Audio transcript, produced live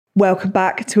Welcome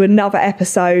back to another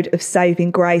episode of Saving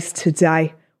Grace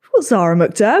today. We've got Zara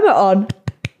McDermott on.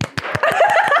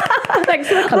 Thanks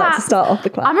for the clap. I like to start off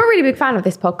the clap. I'm a really big fan of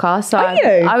this podcast, so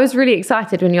I was really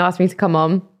excited when you asked me to come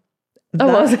on.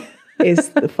 That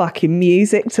is the fucking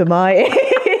music to my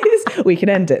ears. We can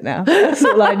end it now. That's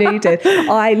all I needed.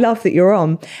 I love that you're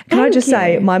on. Can I just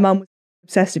say, my mum was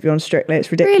obsessed with you on Strictly.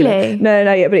 It's ridiculous. Really?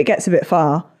 No, but it gets a bit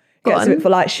far.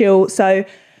 So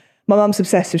my mum's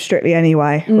obsessed with Strictly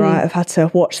anyway, right? I've had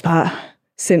to watch that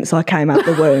since I came out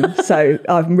the womb. So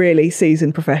I'm really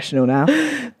seasoned professional now.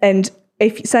 And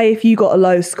if you got a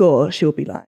low score, she'll be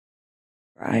like,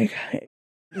 right,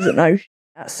 doesn't know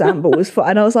that sample was fun.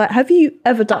 And I was like, have you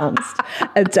ever danced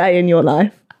a day in your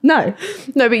life? No,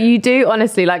 but you do,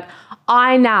 honestly. Like,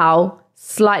 I now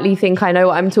slightly think I know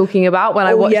what I'm talking about when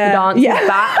I watch the dances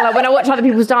back. Like, when I watch other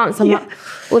people's dance, I'm like,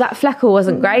 well, that fleckle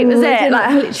wasn't great, was it? Like,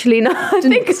 I literally know. I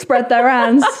think spread their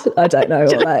hands. I don't know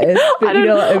what that is, but you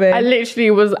know what I mean. I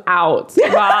literally was out,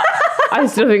 but I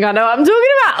still think I know what I'm talking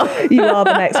about. You are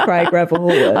the next Craig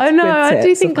Revel. I know. I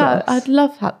do think I'd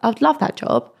love that. I'd love that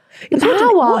job. Do you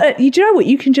know what?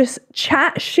 You can just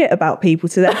chat shit about people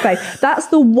to their face. That's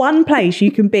the one place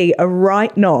you can be a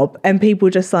right knob and people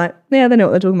just like, yeah, they know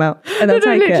what they're talking about. And they'll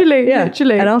take it.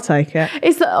 Literally. And I'll take it.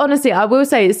 It's honestly, I will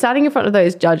say, standing in front of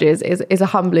those judges is a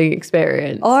humbling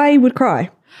experience. I would cry.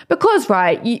 Because,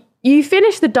 right, you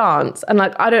finish the dance and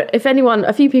like,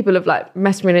 a few people have like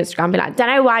messaged me on Instagram and be like, don't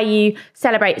know why you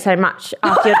celebrate so much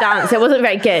after your dance. It wasn't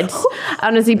very good.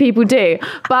 Honestly, people do.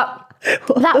 But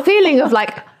that feeling of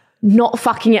like, not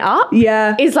fucking it up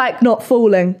is like not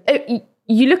falling.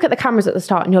 You look at the cameras at the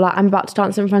start and you're like, I'm about to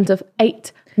dance in front of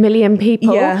 8 million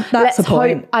people. Let's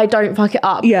hope I don't fuck it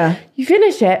up. You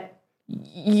finish it,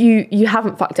 you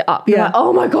haven't fucked it up. You're like,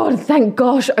 oh my god, thank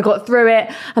gosh I got through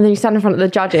it. And then you stand in front of the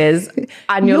judges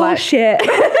and you're like, shit.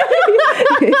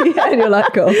 And you're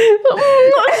like, cool. I'm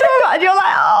not sure. And you're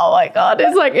like, oh my god,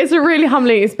 it's a really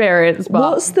humbling experience.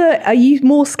 But are you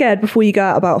more scared before you go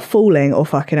out about falling or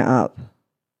fucking it up?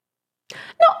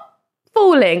 Not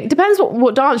falling. Depends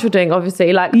what dance you're doing,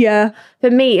 obviously. Like, for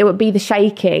me, it would be the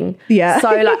shaking.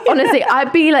 So, like, honestly,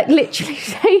 I'd be like literally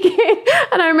shaking.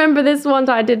 And I remember this one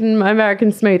time I did in my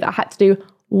American Smooth, I had to do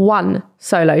one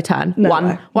solo turn.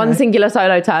 One singular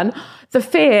solo turn. The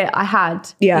fear I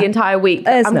had the entire week,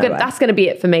 that's going to be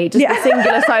it for me. Just a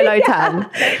singular solo turn.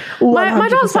 My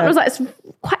dance partner was like, it's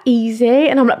quite easy.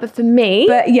 And I'm like, but for me,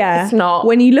 it's not.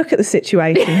 When you look at the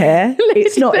situation here,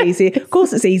 it's not easy. Of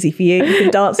course it's easy for you. You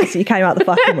can dance since you came out the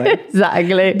fucking womb.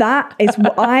 Exactly. That is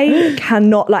what I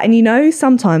cannot, like, and you know,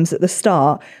 sometimes at the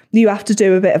start, you have to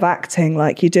do a bit of acting,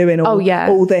 like you're doing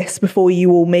all this before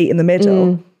you all meet in the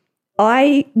middle.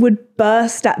 I would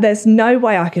burst out. There's no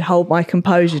way I could hold my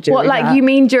composure during that. You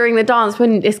mean during the dance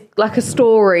when it's like a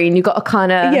story and you've got to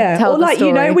kind of tell the story?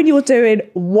 You know, when you're doing,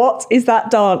 what is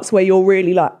that dance where you're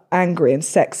really like angry and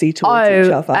sexy towards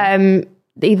each other?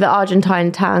 Either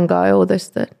Argentine tango or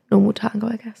the normal tango,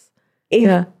 I guess.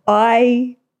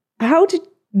 I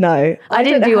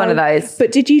didn't do one of those.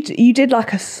 But did you did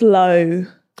like a slow?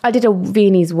 I did a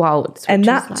Viennese waltz. And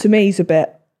that to me is a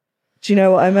bit, do you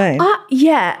know what I mean?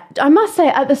 I must say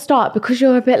at the start, because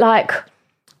you're a bit like,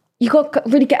 you got to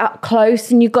really get up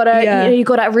close and you got to you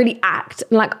got to really act.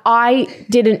 And like, I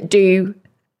didn't do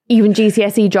even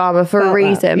GCSE drama for a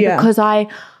reason because I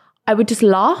would just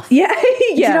laugh. Do you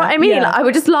know what I mean? Like, I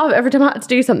would just laugh every time I had to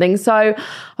do something. So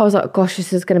I was like, gosh,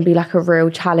 this is going to be like a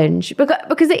real challenge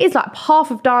because it is like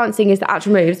half of dancing is the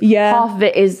actual moves. Half of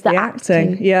it is the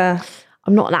acting.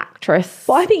 I'm not an actress.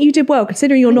 But I think you did well,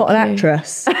 considering you're not an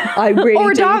actress. I really or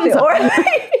a dancer.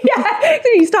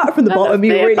 You started from the bottom,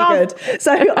 you were really good.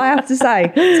 So I have to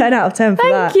say, 10 out of 10 for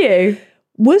that. Thank you.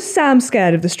 Was Sam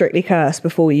scared of the Strictly curse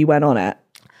before you went on it?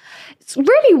 It's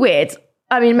really weird.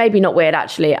 I mean, maybe not weird,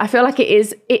 actually. I feel like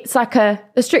it's like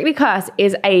the Strictly curse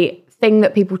is a thing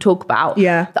that people talk about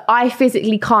that I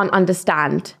physically can't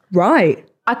understand. Right.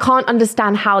 I can't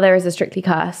understand how there is a Strictly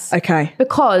curse. Okay.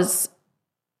 Because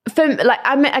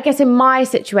I guess in my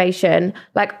situation,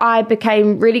 like I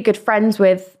became really good friends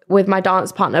with my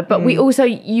dance partner, but we also,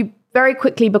 you very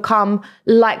quickly become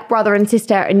like brother and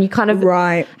sister and you kind of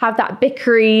have that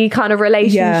bickery kind of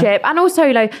relationship. And also,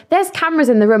 like, there's cameras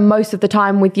in the room most of the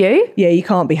time with you. Yeah, you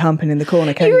can't be humping in the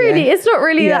corner, can you? It's not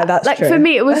really that. That's like, true. For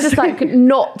me, it was just like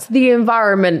not the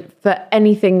environment for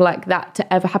anything like that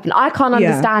to ever happen. I can't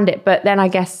understand it, but then I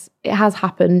guess it has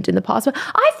happened in the past. But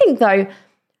I think though,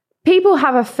 people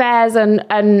have affairs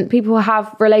and people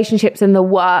have relationships in the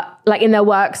work, like in their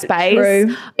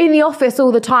workspace, in the office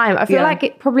all the time. I feel like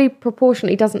it probably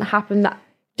proportionately doesn't happen that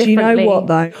Do you know what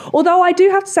though? Although I do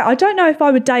have to say, I don't know if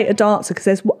I would date a dancer because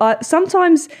there's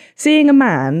sometimes seeing a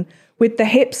man with the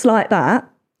hips like that,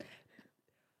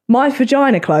 my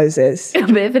vagina closes. A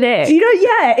bit of an ick. Do you know?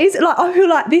 Yeah, it's like I feel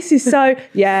like this is so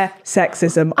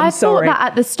sexism. I'm sorry. I thought that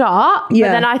at the start, but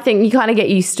then I think you kind of get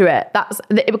used to it.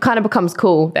 It kind of becomes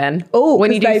cool then. Oh,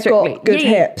 when you do Strictly. Got good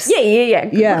hips. Yeah.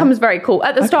 It becomes very cool.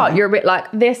 At the start, you're a bit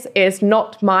like, this is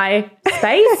not my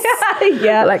space.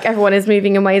 Yeah, like everyone is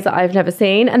moving in ways that I've never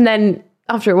seen, and then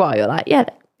after a while, you're like, you're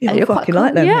fucking cool.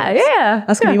 like them. Yeah.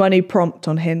 That's gonna be my new prompt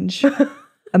on Hinge.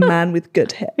 A man with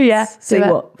good hips. Yeah. See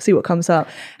what comes up.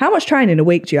 How much training a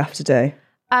week do you have to do?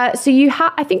 So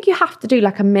I think you have to do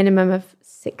like a minimum of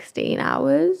 16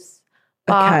 hours.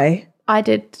 Okay. I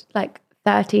did like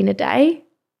 13 a day.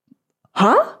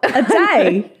 Huh? A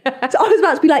day? So I was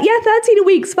about to be like, 13 a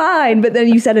week's fine, but then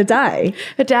you said a day.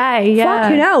 A day, yeah.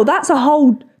 Fucking hell, that's a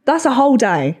whole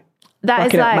day. That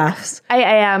is like maths. 8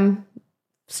 a.m.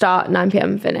 start, 9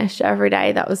 p.m. finish every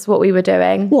day. That was what we were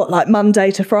doing. What, like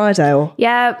Monday to Friday? Or?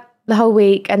 Yeah, the whole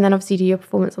week. And then obviously do your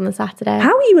performance on the Saturday.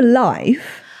 How are you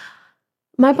alive?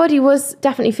 My body was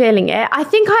definitely feeling it. I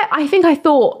think I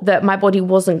thought that my body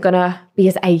wasn't going to be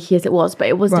as achy as it was, but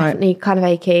it was definitely kind of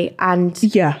achy. And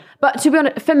but to be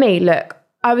honest, for me, look,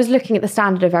 I was looking at the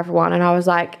standard of everyone and I was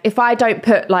like, if I don't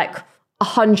put like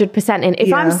 100% in.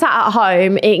 If I'm sat at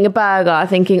home eating a burger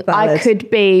thinking I could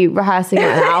be rehearsing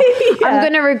right now, I'm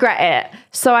going to regret it.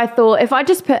 So I thought if I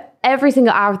just put every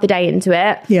single hour of the day into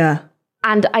it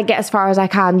and I get as far as I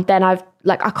can, then I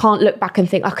can't look back and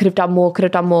think I could have done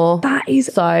more. That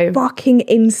is fucking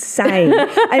insane.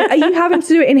 And are you having to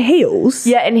do it in heels?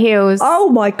 Yeah, in heels. Oh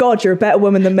my God, you're a better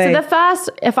woman than me. So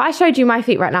if I showed you my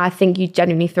feet right now, I think you'd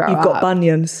genuinely throw You've got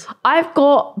bunions. I've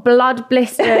got blood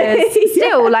blisters.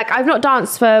 Still, I've not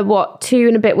danced for 2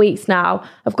 and a bit weeks now.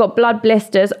 I've got blood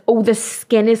blisters. All the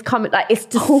skin is coming. It's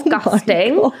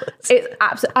disgusting. Oh it's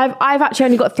absolutely. I've actually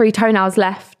only got 3 toenails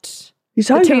left. Your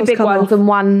toenails 2 big ones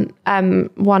off. and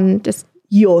one just.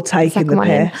 You're taking the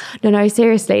piss. No,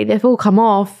 seriously, they've all come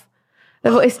off.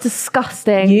 It's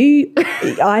disgusting.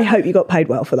 I hope you got paid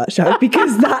well for that show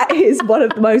because that is one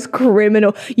of the most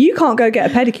criminal. You can't go get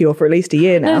a pedicure for at least a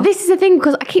year now. No, this is the thing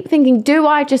because I keep thinking, do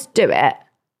I just do it?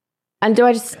 And do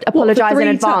I just apologise in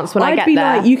advance when I get there? I'd be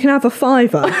like, you can have a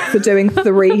 £5 for doing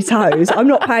 3 toes. I'm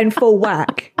not paying full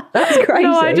whack. That's crazy.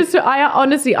 No, I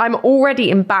honestly, I'm already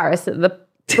embarrassed at the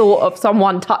thought of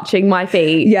someone touching my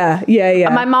feet. Yeah.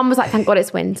 And my mum was like, thank God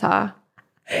it's winter.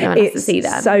 No one has to see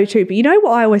them. So true. But you know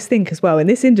what I always think as well in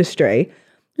this industry?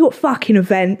 You've got fucking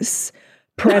events,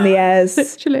 premieres,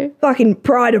 literally, fucking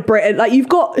Pride of Britain. You've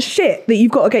got shit that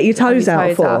you've got to get your toes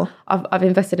out for. I've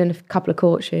invested in a couple of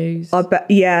court shoes. I bet.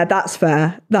 Yeah, that's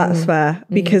fair. That's fair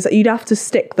because you'd have to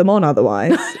stick them on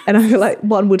otherwise, and I feel like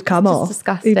one would come off.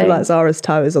 Disgusting. Even like Zara's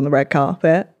toes on the red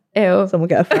carpet. Ew. Someone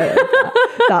get a photo of that.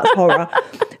 That's horror.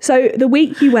 So the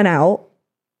week you went out,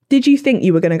 did you think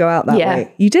you were going to go out that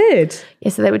way? You did? Yeah,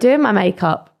 so they were doing my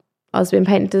makeup. I was being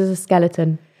painted as a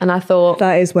skeleton. And I thought...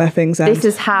 That is where things end. This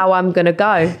is how I'm going to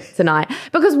go tonight.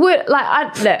 Because, look,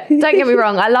 don't get me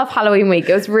wrong. I love Halloween week.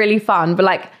 It was really fun.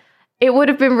 But, it would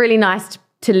have been really nice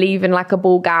to leave in, a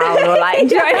ball gown or,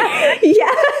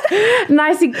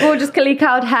 nicely gorgeous curly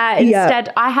curled hair.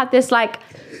 Instead, I had this,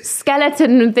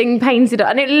 skeleton thing painted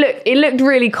and it looked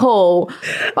really cool,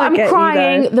 but I'm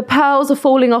crying. The pearls are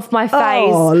falling off my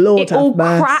face. Oh Lord, it all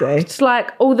cracked,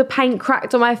 all the paint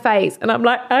cracked on my face, and I'm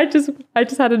like, I just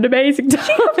had an amazing time. Did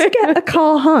you have to get a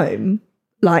car home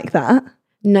like that?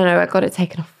 No, I got it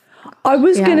taken off. I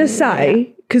was gonna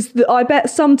say because I bet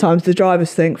sometimes the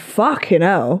drivers think, fucking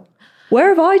hell, where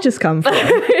have I just come from?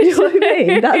 You know what I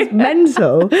mean? That's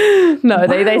mental. No,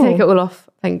 they take it all off.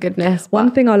 Thank goodness. One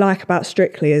thing I like about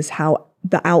Strictly is how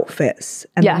the outfits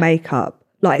and the makeup,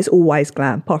 it's always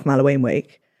glam, apart from Halloween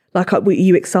week. Were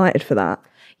you excited for that?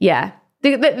 Yeah.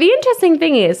 The interesting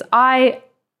thing is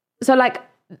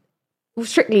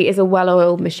Strictly is a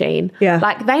well-oiled machine.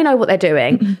 Yeah. They know what they're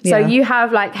doing. So you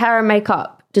have hair and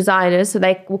makeup designers, so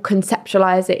they will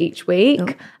conceptualize it each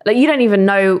week. You don't even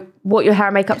know what your hair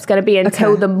and makeup's going to be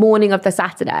until the morning of the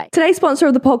Saturday. Today's sponsor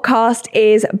of the podcast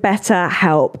is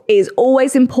BetterHelp. It's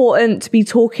always important to be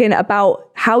talking about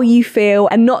how you feel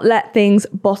and not let things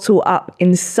bottle up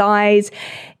inside.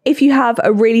 If you have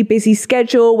a really busy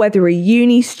schedule, whether you're a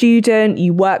uni student,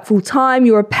 you work full time,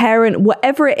 you're a parent,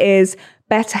 whatever it is,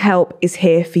 BetterHelp is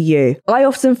here for you. I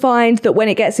often find that when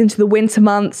it gets into the winter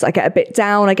months, I get a bit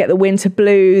down, I get the winter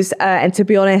blues, and to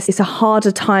be honest, it's a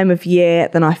harder time of year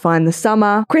than I find the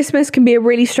summer. Christmas can be a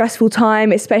really stressful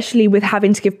time, especially with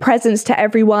having to give presents to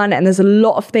everyone, and there's a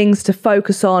lot of things to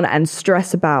focus on and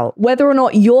stress about. Whether or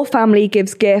not your family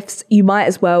gives gifts, you might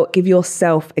as well give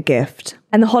yourself a gift.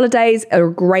 And the holidays are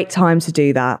a great time to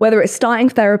do that, whether it's starting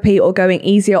therapy or going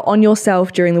easier on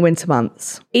yourself during the winter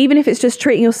months. Even if it's just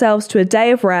treating yourselves to a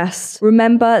day of rest,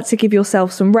 remember to give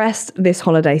yourself some rest this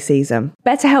holiday season.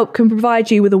 BetterHelp can provide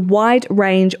you with a wide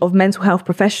range of mental health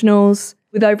professionals,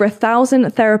 with over 1,000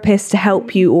 therapists to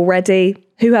help you already,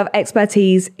 who have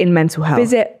expertise in mental health.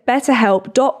 Visit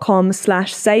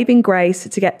betterhelp.com/savinggrace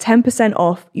to get 10%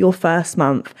 off your first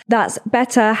month. That's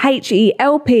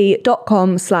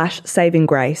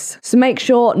betterhelp.com/savinggrace. So make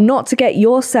sure not to get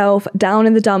yourself down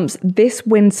in the dumps this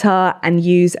winter and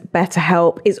use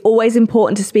BetterHelp. It's always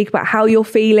important to speak about how you're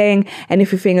feeling, and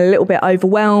if you're feeling a little bit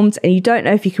overwhelmed and you don't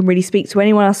know if you can really speak to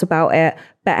anyone else about it,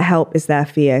 BetterHelp is there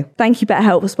for you. Thank you,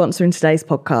 BetterHelp, for sponsoring today's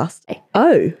podcast.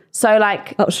 Oh. So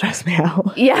like... That'll stress me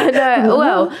out. Yeah, no,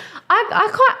 well,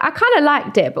 I kind of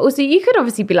liked it, but also you could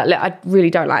obviously be like, look, I really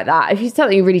don't like that. If it's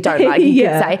something you really don't like, you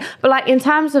could say. But like in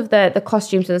terms of the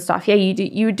costumes and stuff, yeah,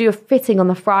 you would do a fitting on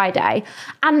the Friday.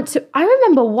 And I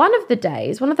remember one of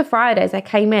the Fridays I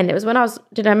came in, it was when I was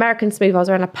doing an American Smooth, I was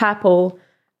wearing a purple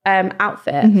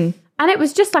outfit. Mm-hmm. And it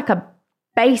was just like a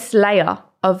base layer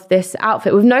of this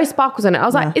outfit with no sparkles on it. I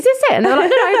was like, is this it? And they were like,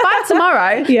 no, by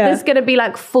tomorrow, there's going to be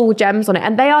like full gems on it.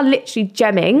 And they are literally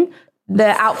gemming the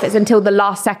outfits until the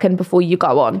last second before you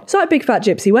go on. It's like a big fat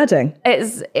gypsy wedding.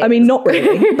 I mean, not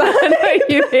really, but I know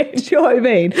you mean. Do you know what I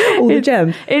mean? All the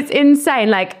gems. It's insane.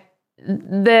 Like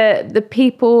the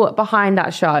people behind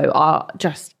that show are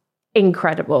just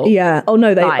incredible. Yeah. Oh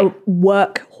no, they are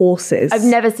work horses. I've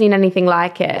never seen anything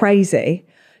like it. Crazy.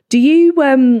 Do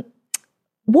you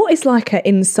what is like an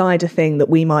insider thing that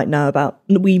we might not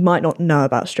know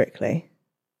about Strictly?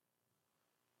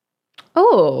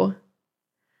 Oh,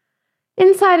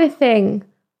 insider thing.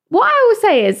 What I will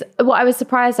say is, what I was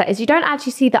surprised at is you don't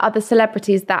actually see the other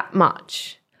celebrities that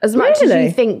much. As much as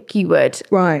you think you would.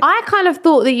 Right. I kind of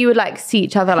thought that you would like see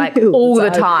each other like all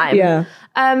the time. Yeah.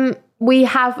 We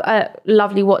have a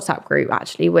lovely WhatsApp group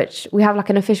actually, which we have like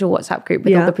an official WhatsApp group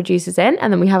with all the producers in,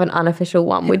 and then we have an unofficial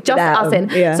one with just us in.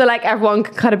 Yeah. So like everyone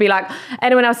can kind of be like,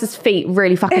 anyone else's feet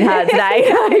really fucking hurt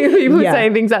today. People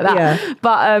saying things like that. Yeah.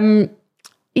 But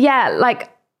like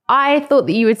I thought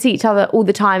that you would see each other all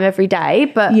the time every day,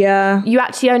 but you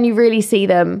actually only really see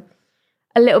them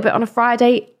a little bit on a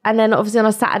Friday and then obviously on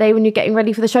a Saturday when you're getting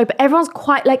ready for the show, but everyone's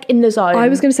quite like in the zone. I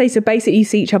was going to say, so basically you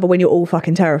see each other when you're all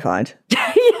fucking terrified.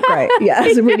 Great. Yeah,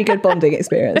 it's a really good bonding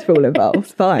experience for all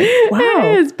involved. Fine. Wow.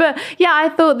 It is, but yeah, I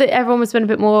thought that everyone would spend a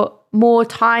bit more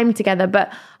time together,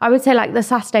 but I would say like the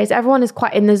Saturdays, everyone is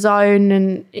quite in the zone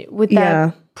and with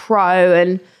their pro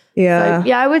and so,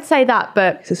 I would say that,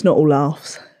 but it's not all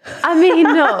laughs. I mean,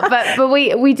 no, but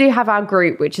we do have our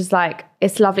group, which is like,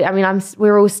 it's lovely. I mean,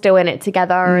 we're all still in it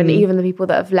together, and even the people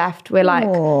that have left, we're like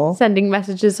sending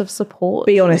messages of support.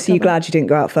 Be honest, are you glad you didn't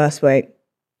go out first week?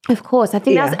 Of course. I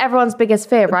think that's everyone's biggest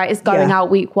fear, right? Is going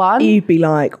out week one. You'd be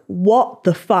like, what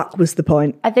the fuck was the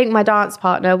point? I think my dance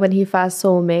partner, when he first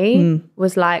saw me,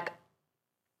 was like,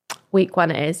 week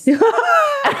one it is. He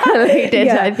did.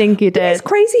 I think he did. It's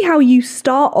crazy how you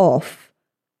start off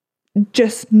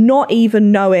just not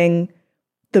even knowing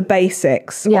the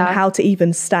basics on how to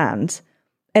even stand.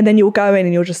 And then you'll go in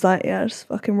and you're just like, just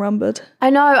fucking rumbled. I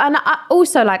know. And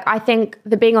also, like, I think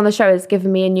the being on the show has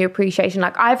given me a new appreciation.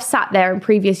 Like, I've sat there in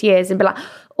previous years and been like,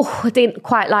 oh, I didn't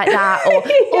quite like that. Or,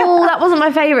 oh, that wasn't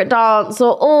my favourite dance.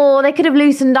 Or, oh, they could have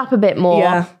loosened up a bit more.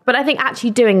 Yeah. But I think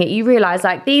actually doing it, you realise,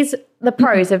 like, the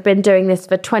pros have been doing this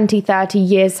for 20, 30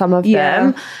 years, some of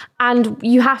them. And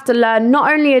you have to learn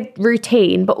not only a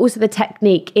routine, but also the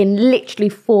technique in literally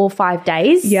 4 or 5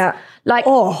 days. Yeah. Like,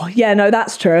 no,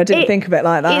 that's true. I didn't think of it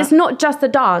like that. It's not just the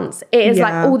dance. It is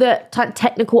like all the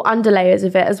technical underlayers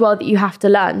of it as well that you have to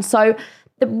learn. So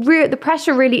the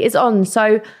pressure really is on.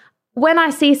 So when I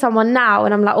see someone now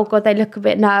and I'm like, oh God, they look a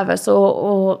bit nervous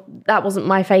or that wasn't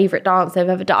my favourite dance they've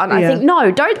ever done. I think,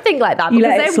 no, don't think like that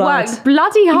because they've worked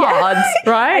bloody hard,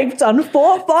 right? They've done 4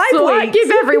 or 5 so weeks. I give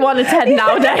everyone a 10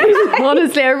 nowadays.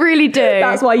 Honestly, I really do.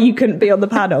 That's why you couldn't be on the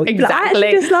panel. Exactly.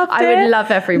 I just loved it. I would love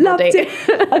everybody.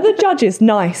 Are the judges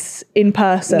nice in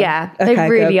person? Yeah, they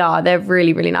really are. They're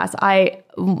really, really nice.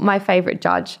 My favourite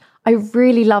judge, I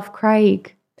really love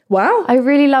Craig. Wow. I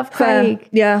really love Craig. Fair.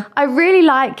 Yeah. I really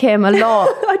like him a lot.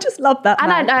 I just love that man.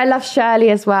 And I love Shirley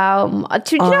as well.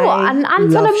 Do you know what? And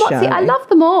Anton and Motzi, I love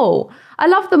them all. I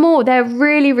love them all. They're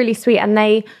really, really sweet. And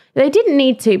they didn't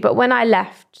need to, but when I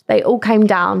left, they all came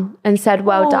down and said,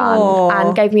 well done,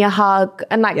 and gave me a hug.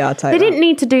 And like, they didn't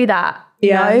need to do that,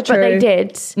 you know, but they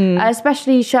did.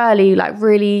 Especially Shirley, like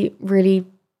really, really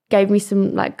gave me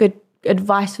some like good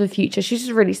advice for the future. She's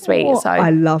just really sweet. So I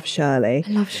love Shirley.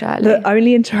 I love Shirley. The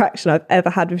only interaction I've ever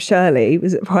had with Shirley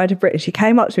was at Pride of Britain. She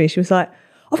came up to me, she was like,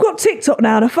 I've got TikTok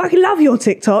now and I fucking love your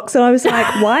TikToks. And I was like,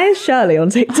 why is Shirley on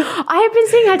TikTok? I have been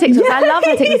seeing her TikToks. I love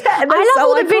her TikToks. I love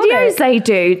all the videos they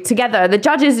do together. The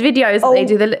judges' videos that they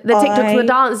do, the TikToks, the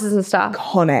dances and stuff.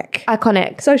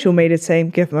 Iconic. Social media team,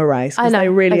 give them a raise. Because they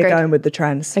really are going with the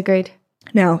trends. Agreed.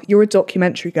 Now, you're a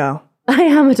documentary girl. I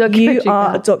am a documentary girl. You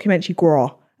are a documentary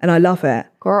girl. And I love it.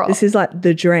 Girl. This is like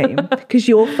the dream. Because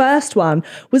your first one,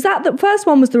 the first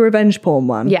one was the revenge porn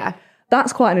one? Yeah.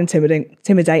 That's quite an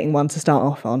intimidating one to start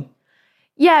off on.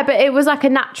 Yeah, but it was like a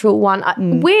natural one.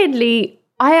 Weirdly,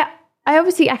 I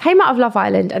came out of Love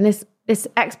Island, and this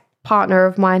ex-partner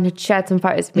of mine had shared some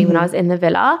photos of me when I was in the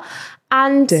villa.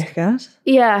 And dickhead.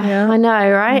 Yeah, I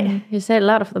know, right? You say it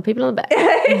louder for the people in the back.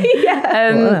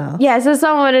 So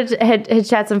someone had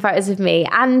shared some photos of me,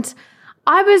 and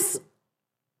I think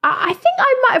I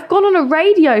might have gone on a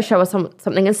radio show or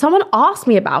something, and someone asked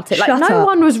me about it. Like, no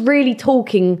one was really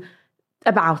talking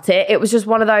about it. It was just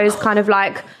one of those kind of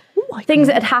like things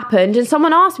that had happened, and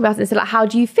someone asked me about it and said, like, how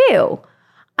do you feel?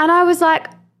 And I was like,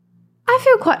 I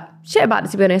feel quite shit about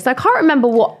it, to be honest. I can't remember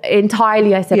what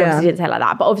entirely I said. Obviously didn't say it like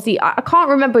that, but obviously I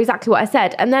can't remember exactly what I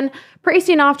said. And then pretty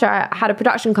soon after, I had a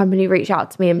production company reach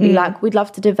out to me and be like, we'd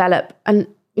love to develop, and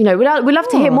you know, we'd love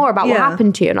to hear more about what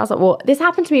happened to you. And I was like, well, this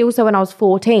happened to me also when I was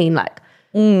 14. Like,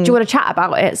 do you want to chat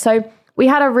about it? So we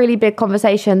had a really big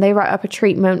conversation. They wrote up a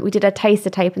treatment. We did a taster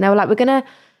tape, and they were like, we're going to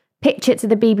pitch it to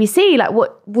the BBC. Like,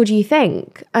 what do you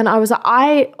think? And I was like,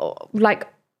 I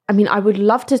would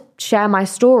love to share my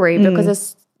story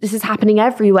because this is happening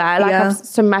everywhere. Like,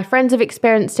 some of my friends have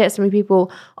experienced it. So many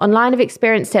people online have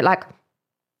experienced it. Like,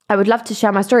 I would love to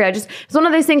share my story. It's one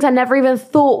of those things I never even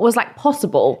thought was like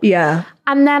possible. Yeah.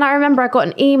 And then I remember I got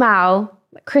an email,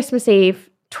 Christmas Eve,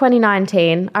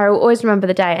 2019. I always remember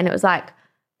the day, and it was like,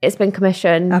 it's been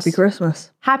commissioned. Happy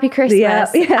Christmas. Happy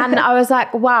Christmas. Yeah. And I was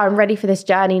like, wow, I'm ready for this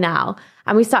journey now.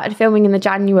 And we started filming in the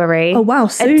January. Oh, wow.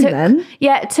 Soon then.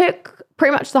 Yeah, it took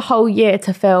pretty much the whole year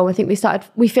to film. I think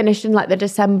we finished in like the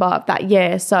December of that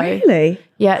year. So really?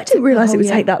 Yeah. I didn't realise it would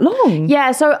take that long.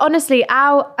 Yeah. So honestly,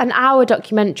 an hour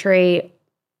documentary,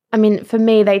 I mean, for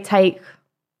me,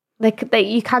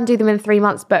 you can do them in 3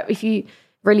 months, but if you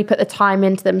really put the time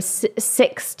into them,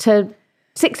 6 to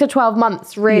 12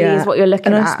 months really is what you're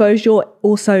looking at. And I suppose you're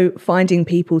also finding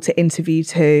people to interview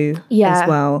too as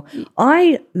well.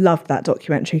 I loved that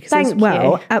documentary because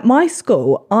at my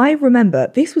school, I remember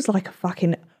this was like a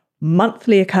fucking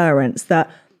monthly occurrence that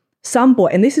some boy,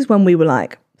 and this is when we were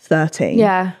like 13.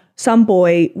 Yeah. Some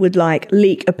boy would like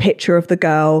leak a picture of the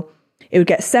girl. It would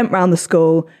get sent round the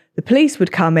school. The police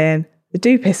would come in, they'd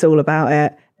do piss all about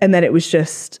it. And then it was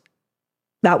just,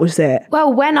 that was it.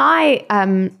 Well, when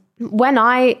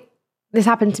this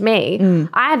happened to me,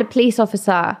 I had a police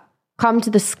officer come to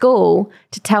the school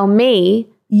to tell me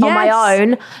on my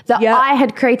own that I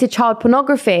had created child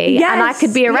pornography and I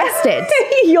could be arrested.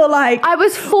 You're like, I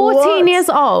was 14 years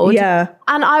old. Yeah.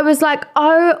 And I was like,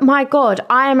 oh my God,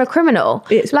 I am a criminal.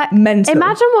 It's like mental.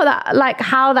 Imagine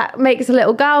how that makes a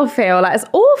little girl feel. Like, it's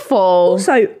awful.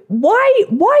 Also,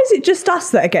 why is it just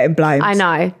us that are getting blamed? I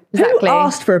know. Exactly. Who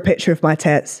asked for a picture of my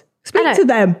tits? Speak to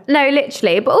them. No,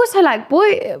 literally. But also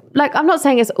I'm not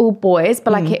saying it's all boys,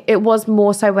 but like it was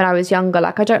more so when I was younger.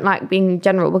 Like, I don't like being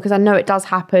general because I know it does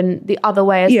happen the other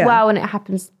way as well. And it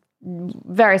happens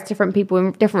various different people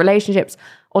in different relationships,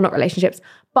 or not relationships.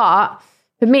 But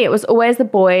for me, it was always the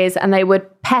boys, and they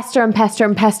would pester and pester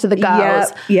and pester the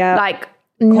girls. Yeah. Like,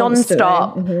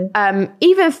 non-stop.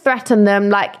 Even threaten them,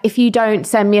 like, if you don't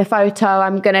send me a photo,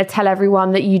 I'm going to tell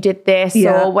everyone that you did this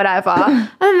or whatever. And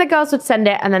then the girls would send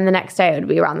it, and then the next day it would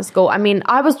be around the school. I mean,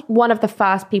 I was one of the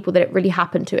first people that it really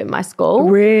happened to in my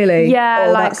school. Really? Yeah.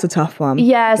 Oh, that's a tough one.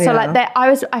 Yeah. So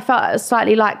I felt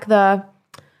slightly like the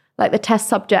test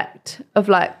subject of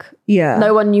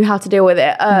no one knew how to deal with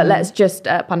it. Let's just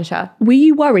punish her. Were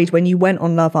you worried when you went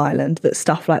on Love Island that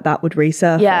stuff like that would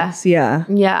resurface?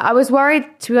 Yeah. I was worried,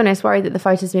 to be honest, that the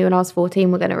photos of me when I was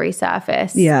 14 were going to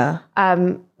resurface. Yeah.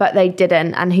 But they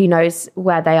didn't, and who knows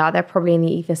where they are. They're probably in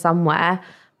the ether somewhere.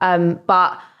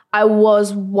 But I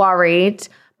was worried,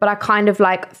 but I kind of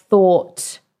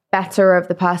thought better of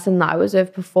the person that I was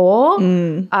with before.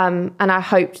 And I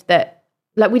hoped that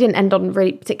we didn't end on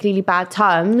really particularly bad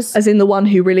terms. As in the one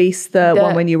who released the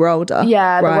one when you were older?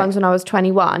 Yeah, the ones when I was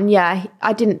 21. Yeah,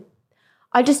 I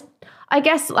I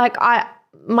guess like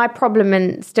my problem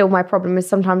is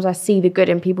sometimes I see the good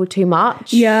in people too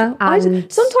much. Yeah.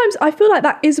 Sometimes I feel like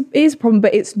that is a problem,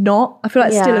 but it's not. I feel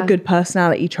like it's still a good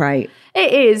personality trait.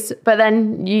 It is, but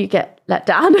then you get let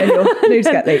down. And your news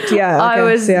get leaked, I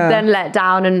was then let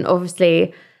down, and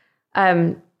obviously...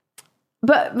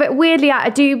 But weirdly, I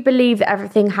do believe that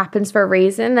everything happens for a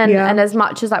reason. And as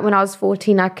much as like when I was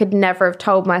 14, I could never have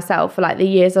told myself for like the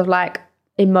years of like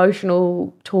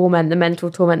emotional torment, the mental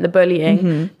torment, the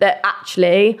bullying, that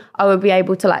actually I would be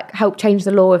able to like help change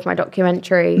the law with my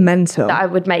documentary. Mental. That I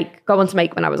would go on to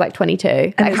make when I was like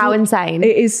 22. Like how insane.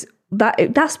 It is.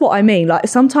 That's what I mean. Like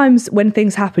sometimes when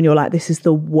things happen, you're like, this is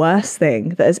the worst thing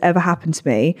that has ever happened to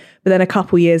me. But then a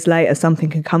couple years later, something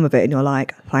can come of it, and you're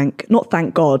like, not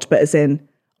thank God, but as in,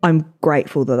 I'm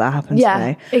grateful that happened to me.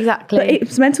 Yeah, exactly. But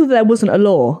it's mental that there wasn't a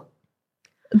law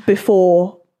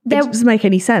before. It doesn't make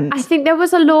any sense. I think there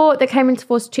was a law that came into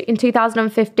force in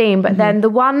 2015, but then the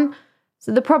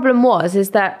problem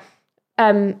is that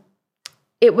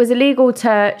it was illegal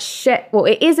to share. Well,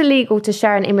 it is illegal to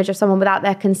share an image of someone without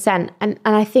their consent, and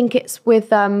I think it's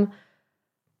with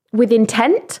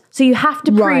intent. So you have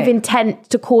to prove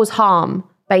intent to cause harm.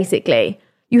 Basically,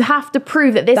 you have to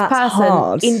prove that this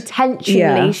person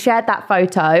intentionally shared that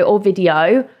photo or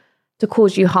video to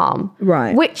cause you harm.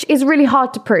 Right, which is really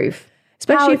hard to prove.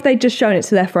 Especially if they'd just shown it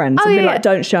to their friends and been like,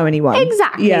 don't show anyone.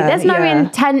 Exactly. There's no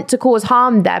intent to cause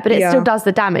harm there, but it still does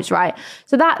the damage, right?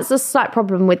 So that's a slight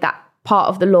problem with that part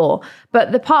of the law.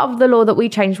 But the part of the law that we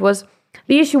changed was,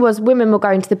 the issue was women were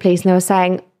going to the police and they were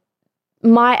saying,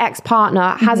 my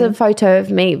ex-partner has a photo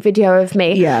of me, video of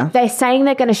me. Yeah. They're saying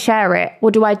they're going to share it.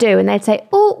 What do I do? And they'd say,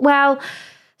 oh, well, there's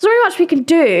not really much we can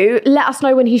do. Let us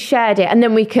know when he shared it and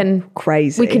then we can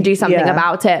do something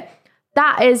about it.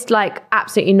 That is like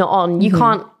absolutely not on. You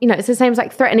can't, it's the same as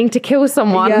like threatening to kill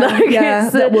someone.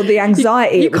 Well, the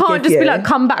anxiety. You can't just be like,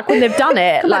 come back when they've done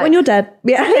it. like when you're dead.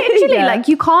 Yeah. Literally, like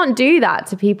you can't do that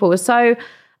to people. So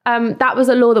that was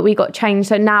a law that we got changed.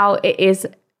 So now it is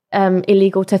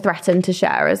illegal to threaten to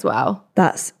share as well.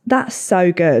 That's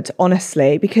so good,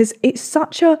 honestly, because it's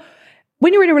such a...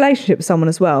 When you're in a relationship with someone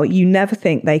as well, you never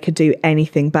think they could do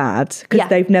anything bad because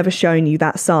they've never shown you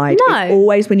that side. No. It's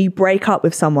always when you break up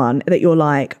with someone that you're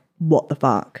like, what the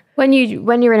fuck? When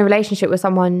you're in a relationship with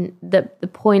someone, the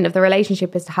point of the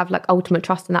relationship is to have like ultimate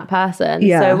trust in that person.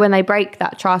 Yeah. So when they break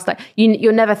that trust, like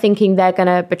you're never thinking they're going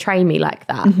to betray me like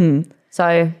that. Mm-hmm.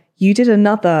 So you did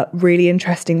another really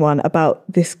interesting one about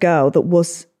this girl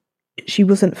she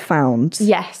wasn't found.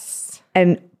 Yes.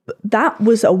 And that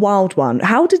was a wild one.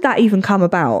 How did that even come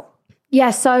about? Yeah,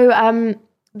 so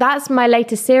that's my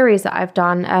latest series that I've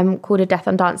done called A Death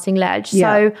on Dancing Ledge.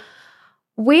 Yeah. So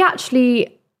we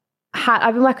actually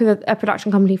I've been working with a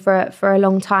production company for a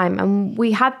long time, and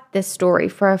we had this story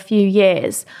for a few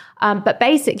years. But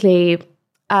basically,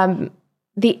 the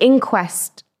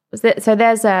inquest, so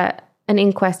there's an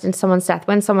inquest into someone's death.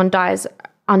 When someone dies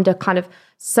under kind of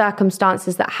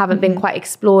circumstances that haven't been quite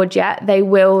explored yet, they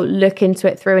will look into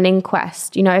it through an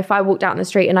inquest. If I walked out in the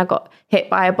street and I got hit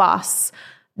by a bus,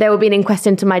 there will be an inquest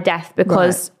into my death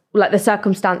because like the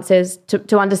circumstances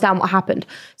to understand what happened.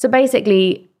 So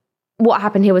basically what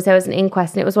happened here was there was an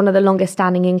inquest, and it was one of the longest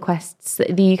standing inquests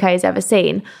that the UK has ever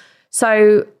seen.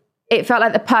 So it felt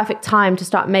like the perfect time to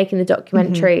start making the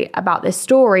documentary about this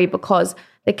story, because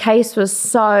the case was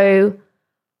so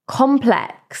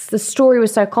complex. The story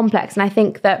was so complex. And I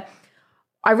think that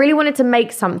I really wanted to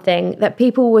make something that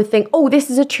people would think, oh, this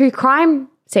is a true crime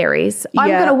series. I'm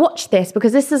going to watch this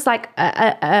because this is like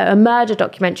a murder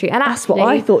documentary. And that's what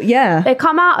I thought, yeah. They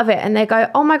come out of it and they go,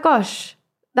 oh my gosh,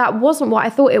 that wasn't what I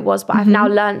thought it was, but I've now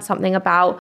learned something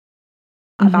about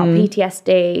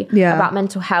PTSD, about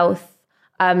mental health,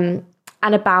 and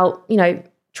about,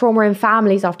 trauma in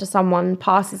families after someone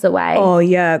passes away. Oh,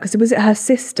 yeah, because was it her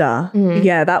sister?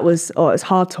 Yeah, that was, it's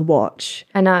hard to watch.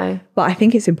 I know. But I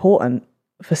think it's important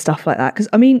for stuff like that because,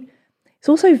 it's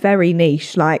also very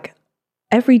niche. Like,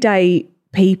 everyday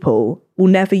people will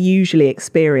never usually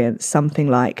experience something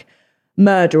like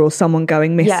murder or someone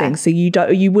going missing. So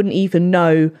you wouldn't even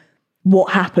know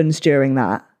what happens during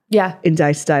that in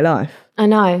day-to-day life. I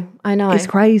know. It's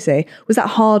crazy. Was that a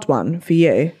hard one for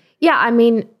you? Yeah,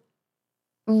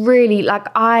 really, like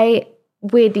I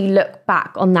weirdly look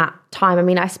back on that time.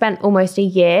 I spent almost a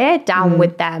year down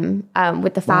with them,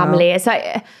 with the family. Wow.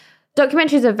 So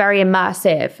documentaries are very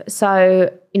immersive.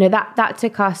 So, that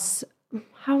took us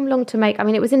how long to make?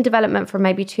 It was in development for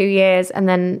maybe 2 years and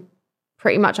then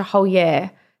pretty much a whole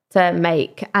year to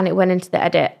make. And it went into the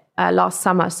edit last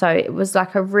summer. So it was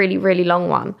like a really, really long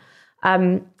one.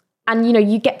 and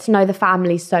you get to know the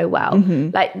family so well.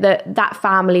 Like that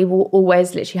family will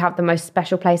always literally have the most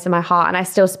special place in my heart. And I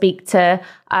still speak to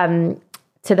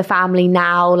the family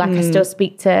now. Like I still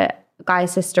speak to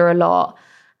Guy's sister a lot,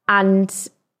 and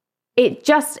it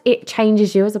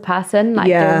changes you as a person, like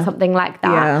doing something like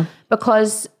that,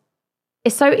 because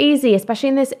it's so easy, especially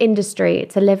in this industry,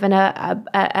 to live in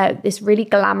a this really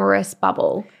glamorous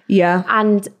bubble. Yeah.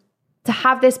 And to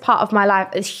have this part of my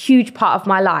life, this huge part of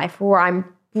my life, where I'm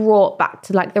brought back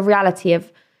to like the reality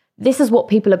of this is what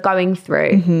people are going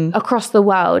through across the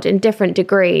world in different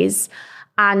degrees.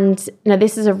 And,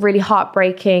 this is a really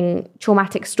heartbreaking,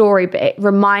 traumatic story, but it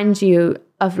reminds you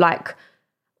of like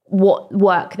what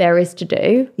work there is to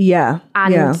do. Yeah.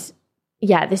 And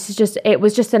it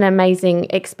was just an amazing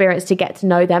experience to get to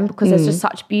know them, because there's just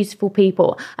such beautiful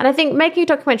people. And I think making a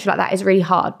documentary like that is really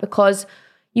hard, because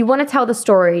you want to tell the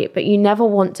story, but you never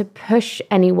want to push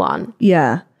anyone.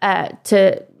 Yeah.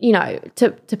 To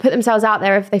put themselves out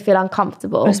there if they feel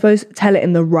uncomfortable. I suppose tell it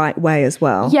in the right way as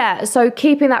well. Yeah. So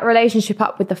keeping that relationship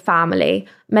up with the family,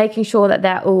 making sure that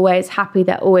they're always happy,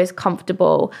 they're always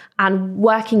comfortable, and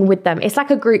working with them. It's like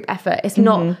a group effort. It's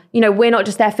not, we're not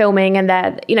just there filming and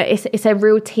they're, it's a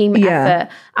real team effort.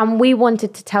 And we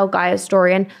wanted to tell Guy a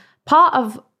story. And part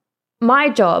of my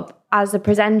job as a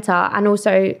presenter, and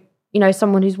also,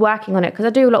 someone who's working on it, because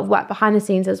I do a lot of work behind the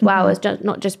scenes as well, as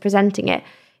not just presenting it,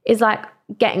 is like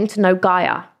getting to know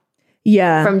Gaia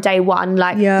from day one.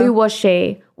 Like, who was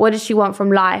she? What did she want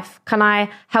from life? Can I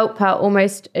help her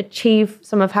almost achieve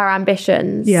some of her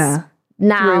ambitions now?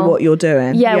 Through what you're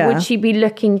doing. Would she be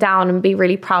looking down and be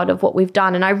really proud of what we've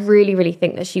done? And I really, really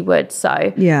think that she would.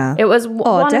 So it was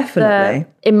one of the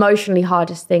emotionally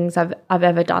hardest things I've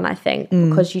ever done, I think,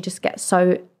 because you just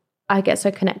I get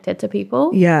so connected to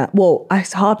people. Yeah. Well,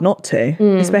 it's hard not to,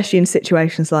 especially in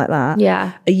situations like that.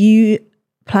 Yeah. Are you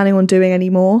planning on doing any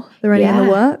more? Are there any in the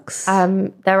works?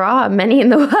 There are many in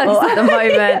the works at the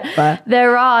moment.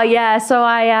 There are, yeah. So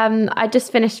I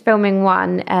just finished filming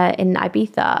one in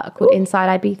Ibiza called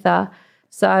Inside Ibiza.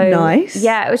 So nice.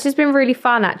 Yeah, which has been really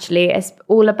fun actually. It's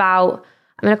all about,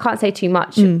 I can't say too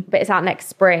much, but it's out next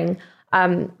spring.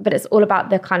 But it's all about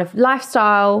the kind of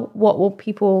lifestyle. What will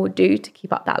people do to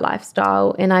keep up that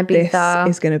lifestyle in Ibiza?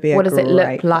 This is going to be what does it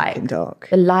look like? Doc.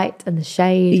 The light and the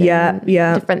shade, and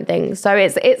different things. So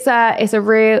it's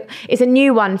a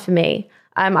new one for me.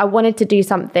 I wanted to do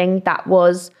something that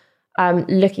was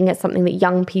looking at something that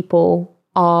young people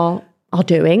are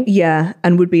doing. Yeah,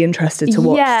 and would be interested to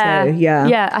watch too. Yeah,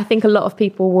 yeah. I think a lot of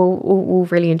people will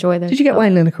really enjoy this. Did you get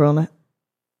Wayne Lineker on it?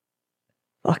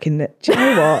 Fucking, do you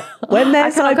know what? When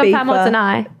there's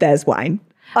Ibiza, there's Wayne.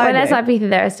 When there's Ibiza,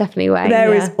 there is definitely Wayne.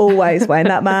 There is always Wayne.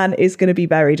 That man is going to be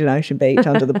buried in Ocean Beach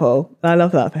under the pool. I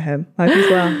love that for him. Hope he's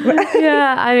well.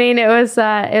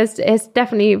 Yeah, it's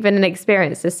definitely been an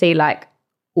experience to see like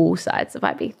all sides of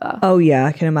Ibiza. Oh yeah,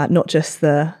 I can imagine. Not just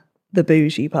the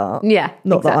bougie part. Yeah,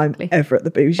 not exactly. That I'm ever at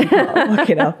the bougie part.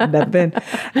 Fucking hell, I've never been.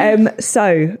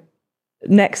 So,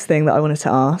 next thing that I wanted to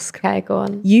ask. Okay, go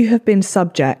on. You have been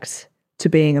subject to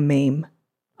being a meme.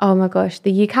 Oh my gosh,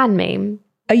 the you can meme.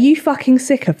 Are you fucking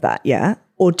sick of that yet?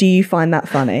 Or do you find that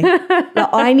funny? Like,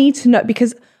 I need to know,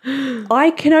 because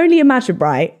I can only imagine,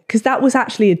 right? Because that was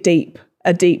actually a deep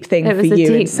thing for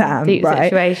you and Sam, deep right?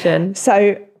 Situation.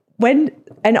 So and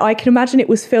I can imagine it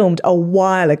was filmed a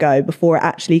while ago before it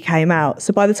actually came out.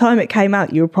 So by the time it came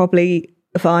out, you were probably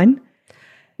fine.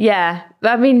 Yeah,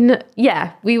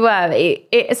 we were.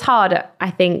 It's hard,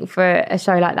 I think, for a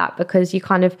show like that, because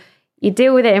you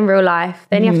deal with it in real life,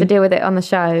 then you have to deal with it on the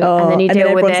show, and then you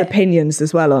deal with it. Opinions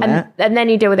as well on it. And then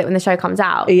you deal with it when the show comes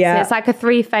out. Yeah. So it's like a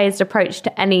 3-phased approach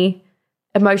to any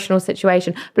emotional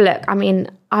situation. But look,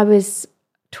 I was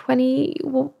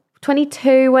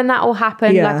 22 when that all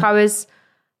happened. Yeah. Like, I was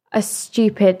a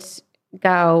stupid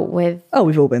girl with... Oh,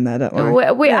 we've all been there, don't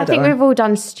worry. I think we've all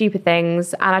done stupid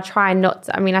things, and I try not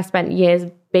to... I spent years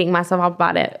beating myself up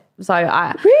about it. So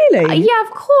Really? Yeah,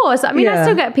 of course. I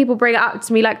still get people bring it up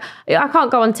to me. Like, I can't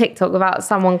go on TikTok without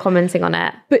someone commenting on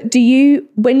it. But do you,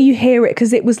 when you hear it,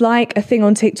 because it was like a thing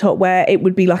on TikTok where it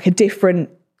would be like a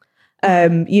different,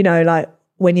 like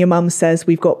when your mum says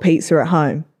we've got pizza at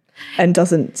home and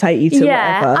doesn't take you to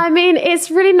whatever. It's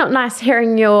really not nice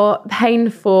hearing your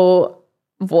painful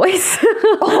voice.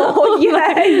 Oh,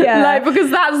 yeah. Like, because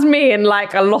that's me in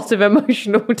like a lot of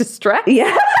emotional distress.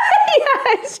 Yeah.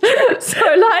 Yes. So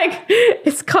like,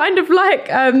 it's kind of like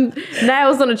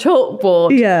nails on a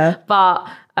chalkboard. Yeah. But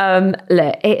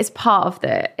look, it's part of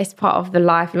the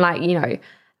life. And like,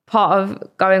 part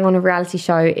of going on a reality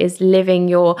show is living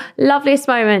your loveliest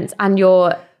moments and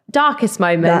your darkest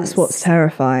moments. That's what's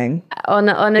terrifying. On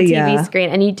a TV screen.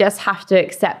 And you just have to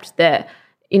accept that,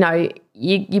 you know,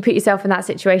 you put yourself in that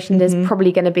situation, there's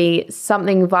probably going to be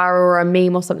something viral or a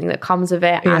meme or something that comes of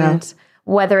it. Yeah. And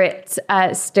whether it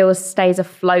still stays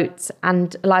afloat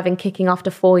and alive and kicking after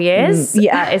 4 years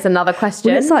is another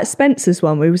question. Well, it's like Spencer's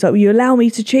one where he was like, will you allow me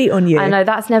to cheat on you? I know,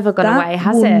 that's never gone away,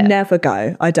 has it? That will never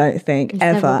go, I don't think, it's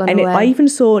ever. And I even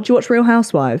saw, do you watch Real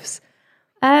Housewives?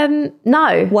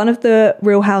 No. One of the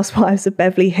Real Housewives of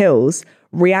Beverly Hills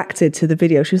reacted to the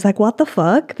video. She was like, what the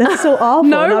fuck? That's so awful.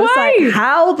 No and I was way. like,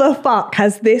 how the fuck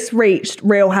has this reached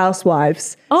Real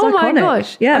Housewives? Oh my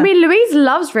gosh. Yeah. I mean, Louise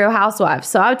loves Real Housewives,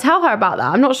 so I'll tell her about that.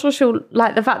 I'm not sure she'll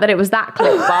like the fact that it was that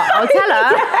clip, but I'll tell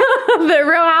her that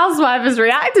Real Housewife has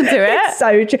reacted to it. It's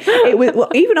so true. It was,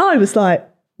 even I was like,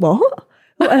 what?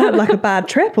 I had like a bad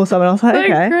trip or something. I was like, so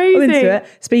okay, crazy. I'm into it.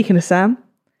 Speaking of Sam,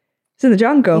 he's in the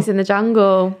jungle. He's in the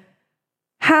jungle.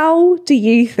 How do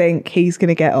you think he's going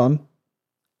to get on?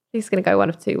 He's going to go one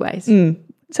of two ways.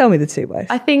 Tell me the two ways.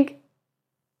 I don't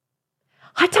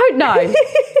know.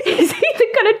 He's either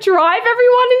going to drive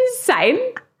everyone insane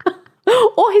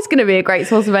or he's going to be a great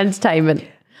source of entertainment.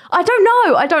 I don't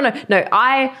know. No,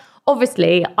 I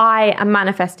am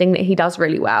manifesting that he does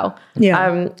really well.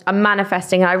 Yeah. I'm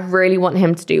manifesting and I really want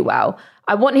him to do well.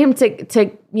 I want him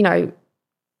to you know,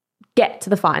 get to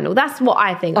the final. That's what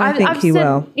I think. I think he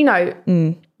will. You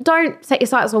know, don't set your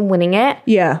sights on winning it.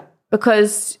 Yeah.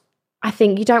 Because I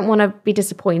think you don't want to be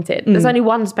disappointed. There's only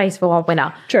one space for one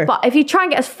winner. True. But if you try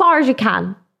and get as far as you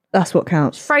can, that's what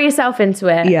counts. Throw yourself into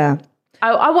it. Yeah.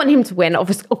 I want him to win.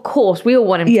 Of course, we all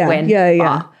want him to win.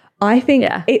 Yeah. I think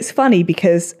it's funny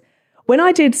because when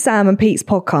I did Sam and Pete's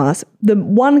podcast, the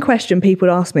one question people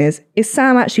would ask me is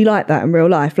Sam actually like that in real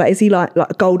life? Like, is he like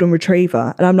a golden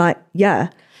retriever? And I'm like, yeah.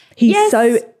 He's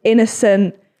so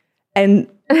innocent and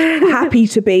happy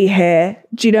to be here.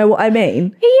 Do you know what I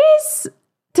mean? He is,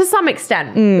 to some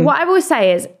extent. What I will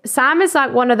say is Sam is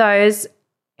like one of those,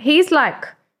 he's like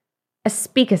a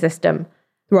speaker system.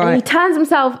 Right. And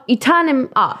you turn him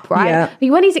up, right?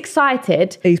 Yeah. When he's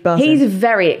excited, he's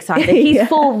very excited. He's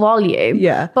full volume.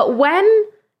 Yeah. But when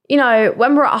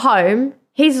we're at home,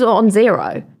 he's on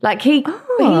zero. Like he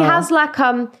has like,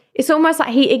 it's almost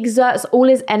like he exerts all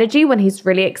his energy when he's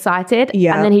really excited.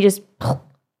 Yeah. And then he just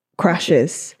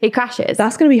crashes. He crashes.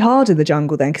 That's going to be hard in the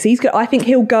jungle then, because I think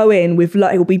he'll go in with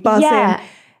like, he'll be buzzing. Yeah.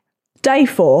 Day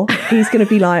 4, he's going to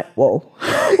be like, whoa.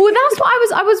 Well, that's what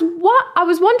I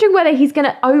was wondering whether he's going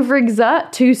to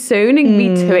overexert too soon and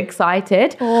be too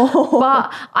excited. Oh.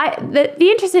 But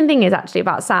the interesting thing is actually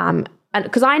about Sam, and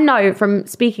because I know from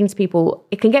speaking to people,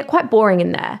 it can get quite boring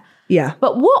in there. Yeah.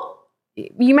 But what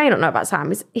you may not know about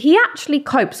Sam is he actually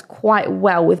copes quite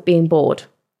well with being bored.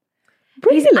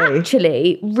 Really? He's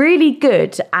actually really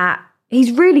good at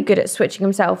switching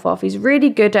himself off. He's really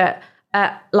good at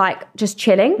like just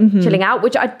chilling out,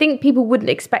 which I think people wouldn't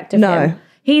expect of him.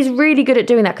 He's really good at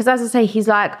doing that because, as I say, he's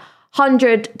like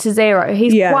 100 to 0.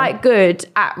 He's quite good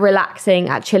at relaxing,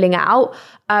 at chilling out.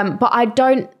 But I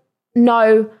don't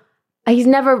know. He's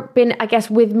never been, I guess,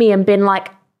 with me and been like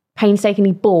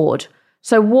painstakingly bored.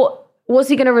 So what's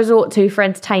he going to resort to for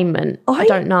entertainment? I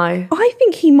don't know. I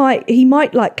think he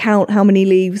might like count how many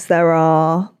leaves there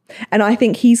are. And I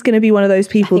think he's going to be one of those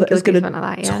people that is going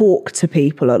to talk to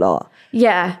people a lot.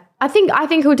 Yeah. I think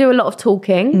he'll do a lot of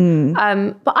talking.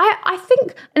 But I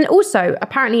think, and also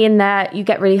apparently in there you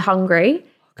get really hungry.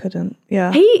 Couldn't.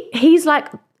 Yeah. He's like,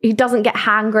 he doesn't get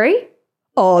hangry.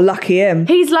 Oh, lucky him.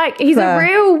 He's a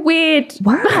real weird.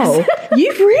 Wow.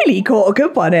 You've really got a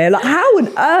good one here. Like, how on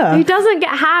earth? He doesn't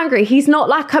get hangry. He's not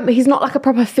like a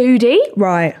proper foodie.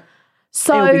 Right.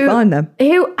 So he'll be fine then.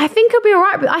 I think he'll be all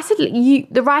right. But I said,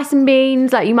 the rice and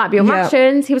beans, like you might be on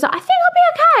rations. He was like, I think I'll be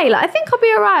okay. Like, I think I'll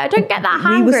be all right. I don't get that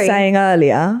hungry. We were saying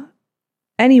earlier,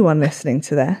 anyone listening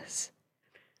to this,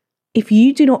 if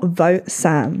you do not vote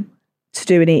Sam to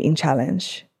do an eating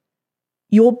challenge,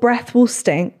 your breath will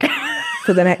stink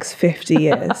for the next 50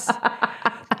 years.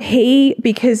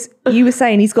 Because you were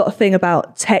saying he's got a thing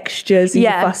about textures. He's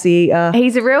a fussy eater.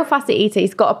 He's a real fussy eater.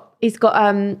 He's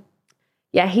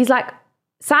like,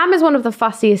 Sam is one of the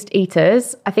fussiest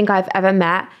eaters I think I've ever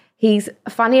met. He's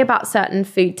funny about certain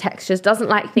food textures, doesn't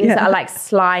like things that are like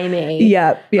slimy.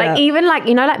 Yeah. Like even like,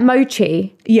 like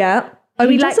mochi. Yeah. Oh,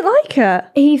 he doesn't like it.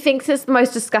 He thinks it's the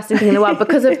most disgusting thing in the world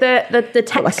because of the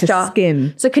texture. Like a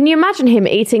skin. So can you imagine him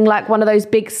eating like one of those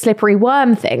big slippery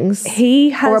worm things?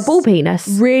 He has or a ball penis.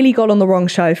 Really got on the wrong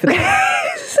show for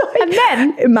this. And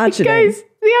then imagine he goes,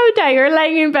 the other day you're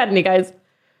laying in bed and he goes,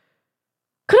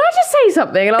 could I just say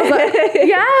something? And I was like,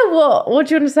 yeah, what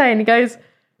do you want to say? And he goes,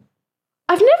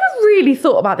 I've never really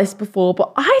thought about this before,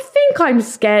 but I think I'm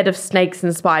scared of snakes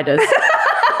and spiders.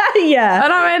 Yeah.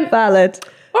 And I went, valid.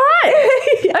 All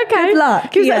right. Yeah, okay. Good luck.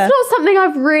 Because it's not something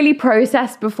I've really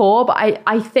processed before, but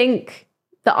I think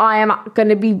that I am going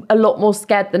to be a lot more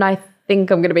scared than I think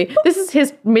I'm going to be. This is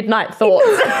his midnight thoughts.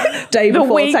 Day before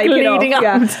the week taking leading off. up.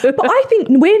 Yeah. But I think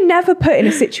we're never put in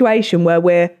a situation where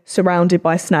we're surrounded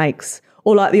by snakes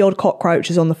or like the odd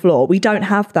cockroaches on the floor. We don't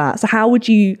have that. So how would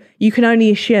you can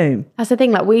only assume. That's the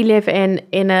thing. Like we live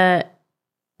in a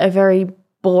very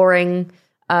boring,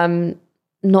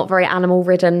 not very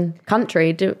animal-ridden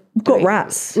country. We've got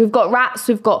rats. We've got rats.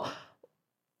 We've got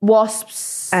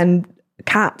wasps. And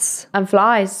cats. And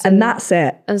flies. And that's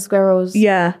it. And squirrels.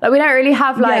 Yeah. Like we don't really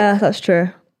have Yeah, that's true.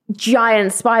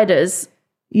 giant spiders.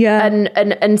 Yeah.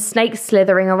 And snakes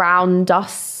slithering around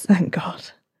us. Thank God.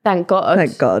 Thank God.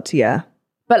 Thank God, yeah.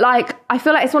 But like, I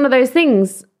feel like it's one of those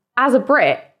things, as a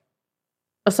Brit,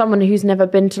 or someone who's never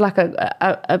been to like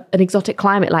an exotic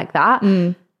climate like that,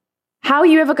 how are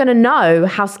you ever going to know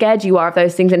how scared you are of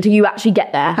those things until you actually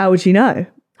get there? How would you know?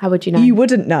 How would you know? You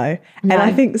wouldn't know. No. And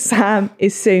I think Sam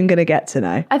is soon going to get to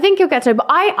know. I think he'll get to, but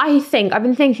I think, I've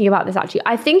been thinking about this actually,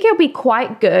 I think he'll be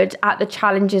quite good at the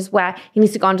challenges where he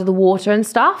needs to go under the water and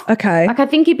stuff. Okay. Like I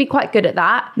think he'd be quite good at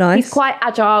that. Nice. He's quite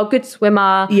agile, good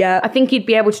swimmer. Yeah. I think he'd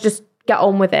be able to just get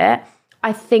on with it.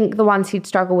 I think the ones he'd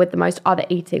struggle with the most are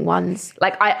the eating ones.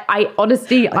 Like I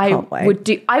honestly, I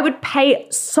would pay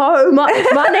so much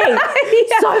money.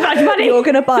 So much money. You're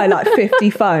going to buy like 50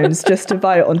 phones just to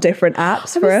vote on different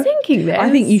apps for him. I was thinking this.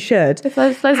 I think you should. If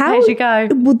those as you go.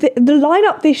 Well, the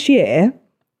lineup this year,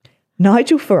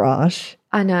 Nigel Farage,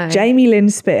 I know. Jamie Lynn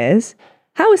Spears.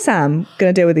 How is Sam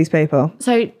going to deal with these people?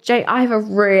 So, I have a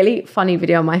really funny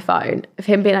video on my phone of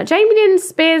him being like, Jamie Lynn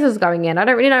Spears is going in. I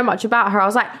don't really know much about her. I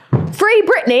was like, Free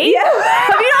Britney? Yeah.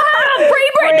 Have you not heard about Free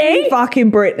Britney? Free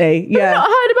fucking Britney. Yeah. Have you not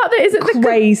heard about that? Is it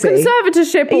crazy the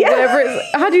conservatorship or whatever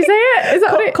it's... How do you say it? Is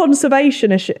that what it...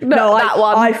 Conservationship. No, that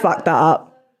one. I fucked that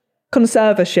up.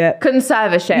 Conservatorship.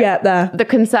 Conservatorship. Yeah, there. The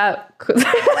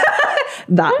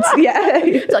That,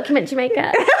 yeah. Documentary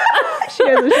maker. She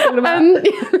knows what she's talking about.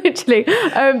 Literally.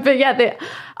 But yeah,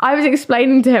 I was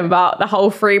explaining to him about the whole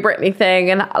Free Britney thing,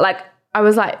 and like I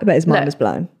was like, I bet his mind was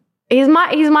blown. His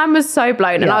mind was so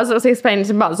blown, and I was also explaining to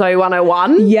him about Zoe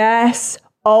 101. Yes.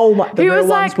 Oh my! The real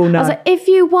ones will know. I was like, if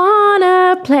you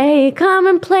wanna play, come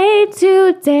and play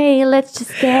today. Let's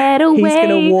just get away. He's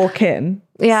gonna walk in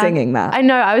singing that. I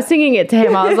know. I was singing it to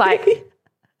him. I was like,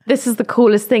 this is the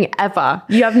coolest thing ever.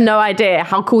 You have no idea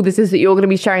how cool this is that you're going to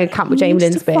be sharing a camp with Jamie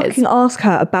Lynn Spears. Fucking ask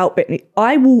her about Britney.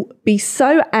 I will be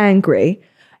so angry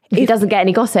if he doesn't get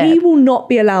any gossip. He will not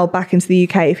be allowed back into the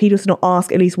UK if he does not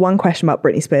ask at least one question about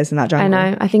Britney Spears in that jungle.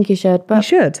 I know. I think he should. But he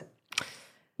should.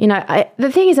 You know,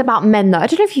 the thing is about men, though. I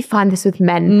don't know if you find this with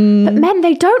men, but men,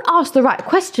 they don't ask the right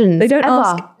questions. They don't ever.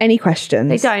 ask any questions.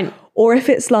 They don't. Or if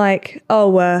it's like,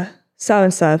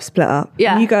 so-and-so have split up.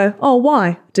 Yeah. And you go, oh,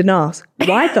 why? Didn't ask.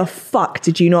 Why the fuck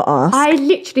did you not ask? I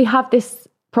literally have this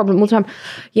problem all the time.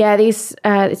 Yeah, these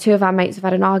the two of our mates have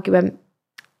had an argument.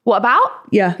 What about?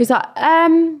 Yeah. He's like,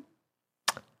 can't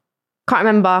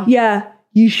remember. Yeah,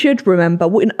 you should remember.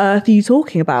 What on earth are you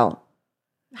talking about?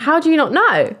 How do you not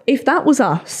know? If that was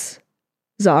us,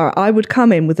 Zara, I would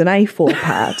come in with an A4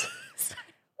 pad.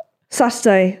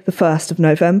 Saturday, the 1st of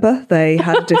November, they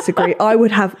had a disagree. I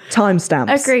would have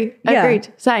timestamps.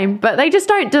 Agreed. Same. But they just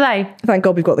don't, do they? Thank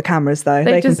God we've got the cameras, though.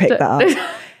 They can pick that up.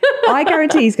 I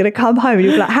guarantee he's going to come home and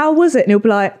he'll be like, how was it? And he'll be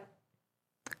like,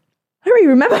 I don't really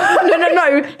remember.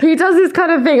 No. He does this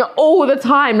kind of thing all the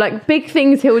time, like big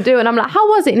things he'll do. And I'm like, how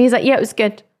was it? And he's like, yeah, it was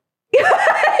good.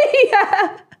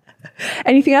 Yeah.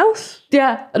 Anything else?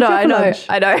 Yeah. No, I know.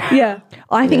 Yeah.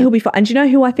 I think he'll be fine. And do you know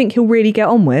who I think he'll really get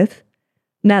on with?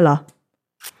 Nella.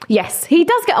 Yes, he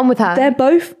does get on with her. They're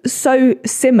both so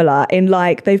similar in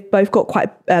like, they've both got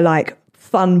quite like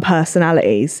fun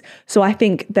personalities. So I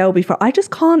think they'll be fun. I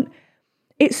just can't,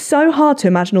 it's so hard to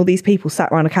imagine all these people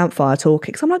sat around a campfire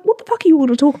talking. So I'm like, what the fuck are you all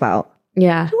to talk about?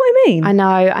 Yeah. Do you know what I mean?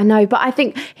 I know. But I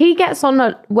think he gets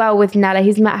on well with Nella.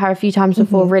 He's met her a few times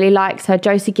before, really likes her.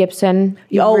 Josie Gibson.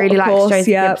 He really likes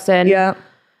Josie Gibson. Yeah.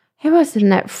 Who else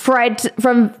isn't it? Fred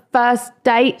from First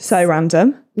Dates. So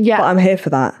random. Yeah. But I'm here for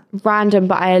that. Random,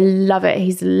 but I love it.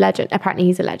 He's a legend. Apparently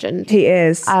he's a legend. He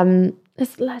is. There's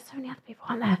so many other people,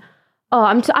 aren't there? Oh,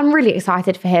 I'm really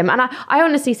excited for him. And I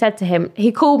honestly said to him,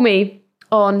 he called me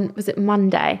on, was it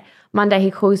Monday? Monday he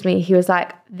calls me. He was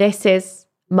like, this is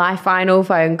my final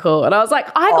phone call. And I was like,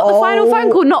 I got the final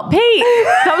phone call, not Pete.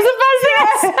 That was the first thing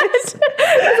I said.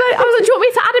 I was like, do you want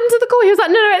me to add him to the call? He was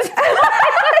like, no, it's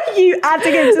fine. You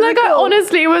adding him to the call? I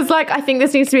honestly was like, I think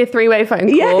this needs to be a 3-way phone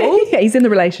call. Yeah, he's in the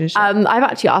relationship. I've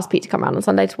actually asked Pete to come around on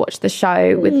Sunday to watch the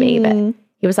show with me, but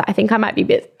he was like, I think I might be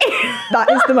busy. That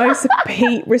is the most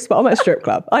Pete response. I'm at a strip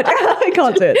club. I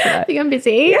can't do it today. I think I'm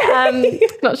busy.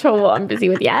 Not sure what I'm busy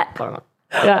with yet.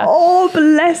 Yeah. Oh,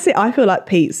 bless it. I feel like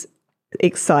Pete's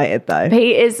excited though.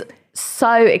 Pete is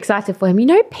so excited for him. You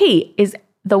know, Pete is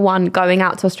the one going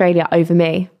out to Australia over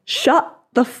me. Shut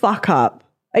the fuck up.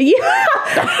 Are you?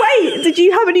 Wait, did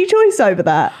you have any choice over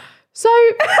that? So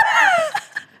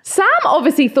Sam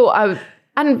obviously thought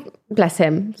and bless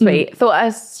him, sweet, thought I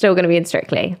was still going to be in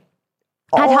Strictly.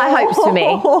 Had high hopes for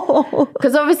me.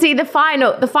 Because obviously the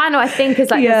final I think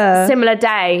is like a similar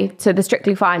day to the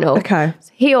Strictly final. Okay.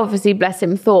 So he obviously, bless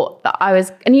him, thought that I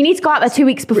was, and you need to go out there 2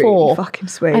 weeks before. Really fucking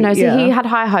sweet. I know, so he had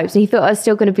high hopes and he thought I was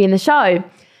still going to be in the show.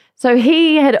 So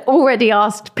he had already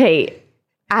asked Pete,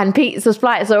 and Pete's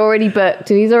flights are already booked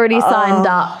and he's already signed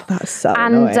up. That's so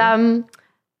annoying.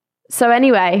 So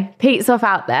anyway, Pete's off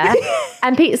out there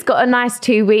and Pete's got a nice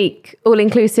 2-week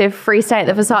all-inclusive free stay at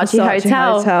the Versace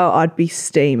Hotel. I'd be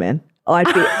steaming.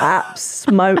 I'd be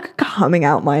smoke coming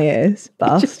out my ears.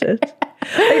 Bastard.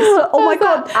 Oh my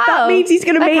God. That means he's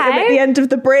going to meet him at the end of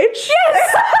the bridge.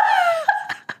 Yes.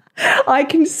 I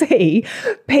can see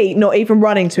Pete not even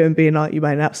running to him being like, you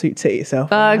made an absolute tit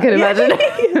yourself. I can imagine.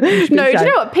 No, do you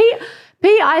know what?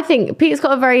 Pete, I think Pete's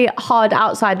got a very hard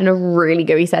outside and a really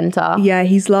gooey centre. Yeah,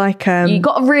 he's like... you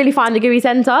got to really find the gooey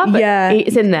centre, but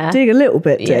it's in there. Dig a little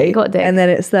bit deep, you got to dig. And then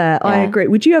it's there. Yeah. I agree.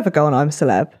 Would you ever go on I'm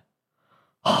Celeb?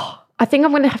 I think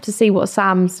I'm going to have to see what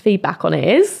Sam's feedback on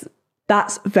it is.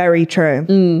 That's very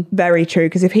true. Very true.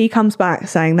 Because if he comes back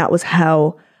saying that was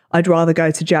hell, I'd rather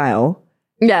go to jail,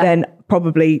 then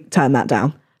probably turn that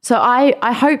down. So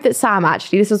I hope that Sam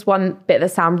actually, this is one bit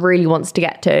that Sam really wants to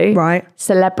get to. Right.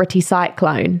 Celebrity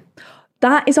Cyclone.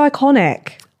 That is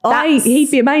iconic.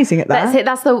 He'd be amazing at that.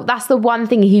 That's it. That's the one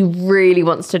thing he really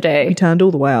wants to do. He turned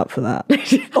all the way up for that.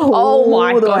 Oh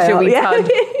my gosh, he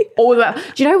turned all the way up.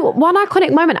 Do you know one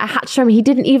iconic moment I had to show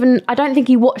him? I don't think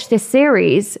he watched this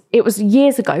series. It was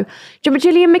years ago. Do you remember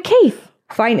Gillian McKeith?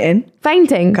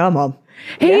 Fainting. Come on.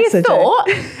 He thought...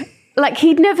 Like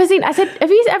he'd never seen. I said, "Have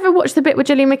you ever watched the bit with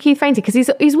Gillian McKeith fainting?" Because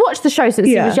he's watched the show since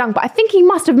he was young, but I think he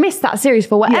must have missed that series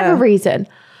for whatever reason.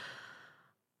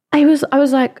 I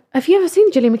was like, "Have you ever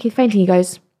seen Gillian McKeith fainting?" He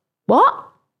goes, "What?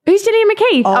 Who's Gillian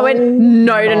McKeith?" I went,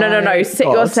 "No, sit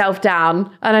yourself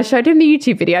down." And I showed him the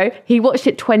YouTube video. He watched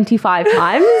it 25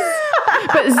 times,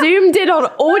 but zoomed in on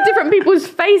all different people's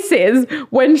faces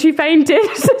when she fainted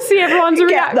to see everyone's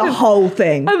reaction. The whole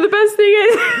thing. And the best thing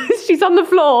is, she's on the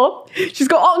floor. She's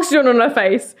got oxygen on her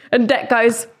face. And Dec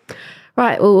goes,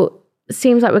 right, well, it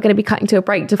seems like we're going to be cutting to a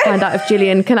break to find out if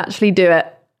Gillian can actually do it.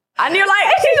 And you're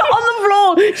like, she's on the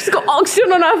floor. She's got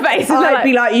oxygen on her face. And I'd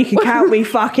be like, you can count me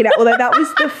fucking out. Although that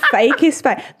was the fakest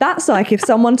fake. That's like if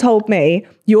someone told me,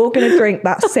 you're going to drink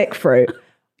that sick fruit.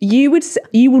 You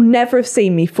will never have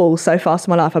seen me fall so fast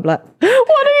in my life. I'd be like, one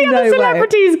of the other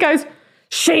celebrities goes,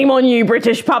 shame on you,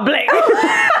 British public.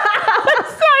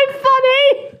 That's so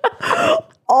funny.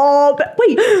 Oh, but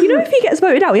wait, you know if he gets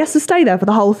voted out, he has to stay there for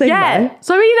the whole thing, though?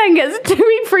 So he then gets a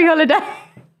 2-week free holiday.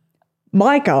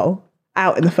 My goal,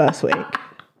 out in the first week.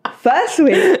 First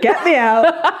week, get me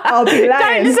out. I'll be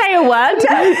laying. Don't say a word.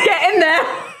 Get in there.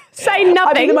 Say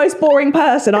nothing. I'd be the most boring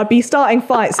person. I'd be starting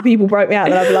fights if people broke me out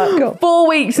and I'd be like, God. 4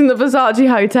 weeks in the Versace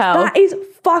Hotel. That is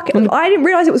fucking... I didn't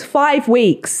realise it was 5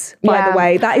 weeks, by the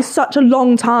way. That is such a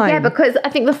long time. Yeah, because I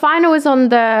think the final was on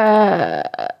the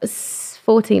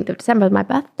 14th of December, my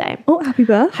birthday. Oh, happy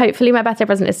birthday. Hopefully my birthday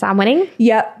present is Sam winning.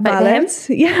 Yep, valid.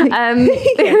 Yeah. Do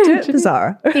it for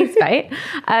Zara. He's great.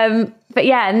 But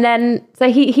yeah, and then... So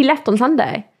he left on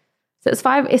Sunday. So it's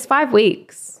 5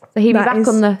 weeks. So he'll be back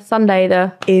on the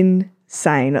Sunday.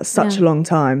 Insane. That's such a long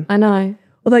time. I know.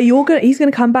 Although he's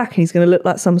going to come back and he's going to look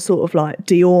like some sort of like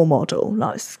Dior model,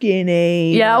 like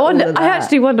skinny. Yeah, I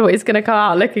actually wonder what he's going to come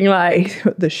out looking like.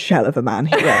 The shell of a man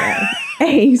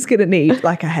he's going to need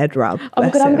like a head rub. Oh my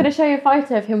God, I'm going to show you a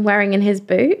photo of him wearing in his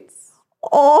boots.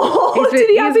 Oh, did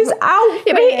he have his outfit?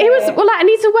 Yeah, but he was like, I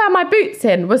need to wear my boots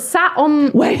in. Was sat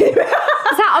on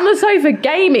the sofa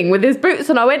gaming with his boots,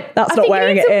 and I went, that's not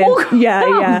wearing it in.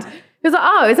 Yeah. He was like,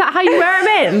 oh, is that how you wear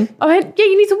them in? I went, yeah,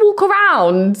 you need to walk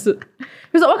around.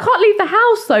 He was like, I can't leave the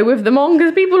house though with them on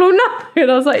because people will know. And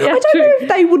I was like, yeah, I don't know if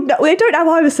they would know. They don't have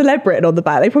I'm a Celeb written on the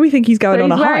back. They probably think he's going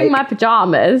on a hike. He's wearing my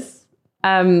pajamas,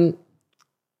 my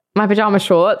pajama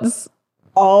shorts.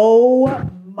 Oh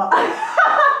my.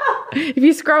 If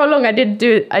you scroll along,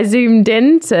 I zoomed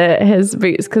into his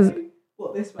boots because.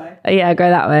 What, this way? Yeah, go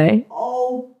that way.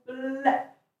 Oh,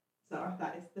 Zara,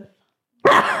 that is the.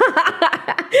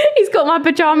 He's got my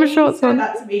pajama shorts on.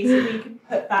 That to me so we can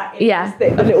put that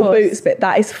in the little boots bit.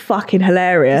 That is fucking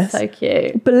hilarious. So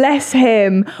cute. Bless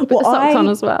him. Put the socks on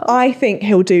as well. I think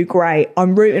he'll do great.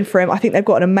 I'm rooting for him. I think they've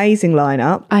got an amazing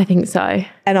lineup. I think so.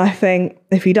 And I think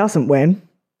if he doesn't win,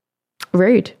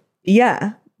 rude.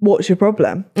 Yeah. What's your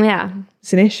problem? Yeah.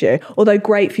 It's an issue. Although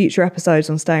great future episodes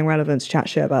on Staying Relevant to chat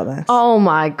shit about this. Oh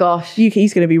my gosh.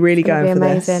 He's going to be really going for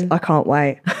amazing. this. I can't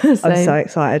wait. I'm so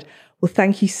excited. Well,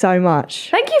 thank you so much.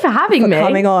 Thank you for having me.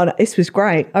 Coming on. This was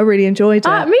great. I really enjoyed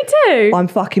it. Me too. I'm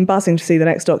fucking buzzing to see the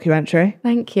next documentary.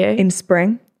 Thank you. In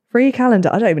spring. Free your calendar.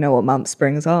 I don't even know what month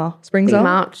springs are. Springs are?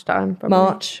 March time, probably.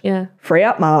 March. Yeah. Free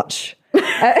up March.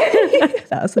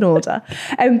 That's an order.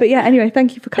 But yeah, anyway,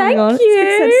 thank you for coming on. Thank you.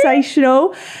 It's been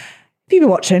sensational. If you've been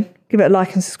watching, give it a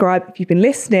like and subscribe. If you've been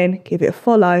listening, give it a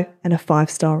follow and a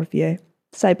 5-star review.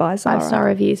 Say bye, Zara. 5-star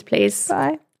reviews, please.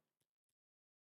 Bye.